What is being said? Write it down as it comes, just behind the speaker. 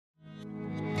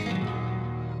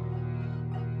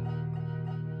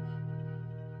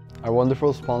Our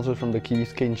wonderful sponsors from the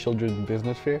Biscayne Children's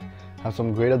Business Fair have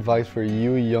some great advice for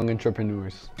you young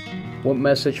entrepreneurs. One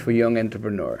message for young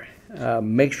entrepreneur.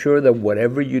 Make sure that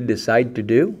whatever you decide to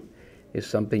do is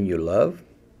something you love,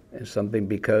 and something,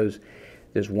 because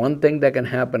there's one thing that can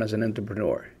happen as an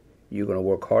entrepreneur. You're going to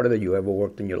work harder than you ever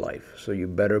worked in your life. So you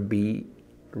better be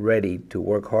ready to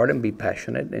work hard and be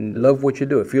passionate and love what you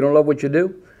do. If you don't love what you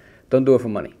do, don't do it for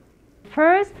money.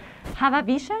 First, have a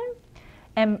vision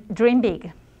and dream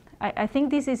big. I think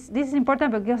this is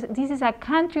important because this is a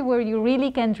country where you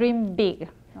really can dream big.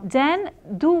 Then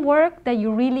do work that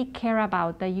you really care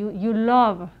about, that you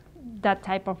love that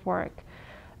type of work.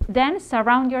 Then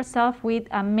surround yourself with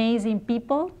amazing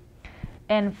people.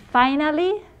 And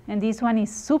finally, and this one is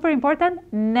super important,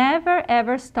 never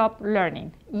ever stop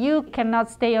learning. You cannot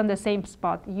stay on the same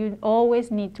spot. You always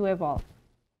need to evolve.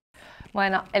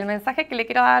 Bueno, el mensaje que le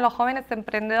quiero dar a los jóvenes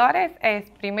emprendedores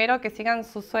es, primero, que sigan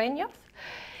sus sueños,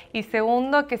 y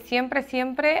segundo, que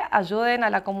siempre ayuden a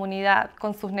la comunidad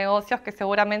con sus negocios, que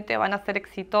seguramente van a ser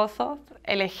exitosos.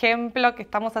 El ejemplo que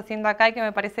estamos haciendo acá y que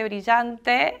me parece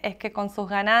brillante es que con sus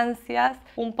ganancias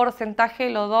un porcentaje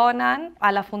lo donan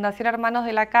a la Fundación Hermanos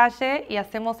de la Calle, y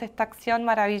hacemos esta acción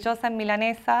maravillosa en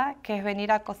Milanesa, que es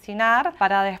venir a cocinar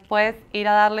para después ir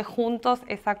a darle juntos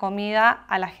esa comida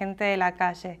a la gente de la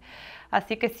calle.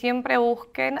 Así que siempre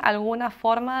busquen alguna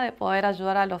forma de poder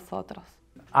ayudar a los otros.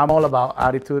 I'm all about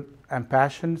attitude and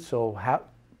passion, so have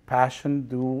passion,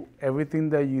 do everything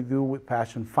that you do with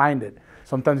passion, find it.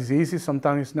 Sometimes it's easy,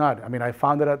 sometimes it's not. I mean, I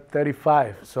found it at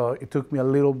 35, so it took me a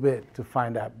little bit to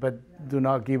find that, but do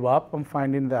not give up on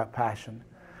finding that passion.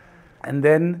 And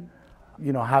then,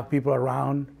 you know, have people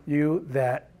around you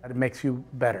that makes you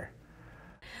better.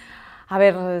 A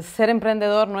ver, ser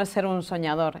emprendedor no es ser un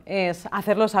soñador, es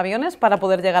hacer los aviones para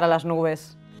poder llegar a las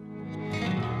nubes.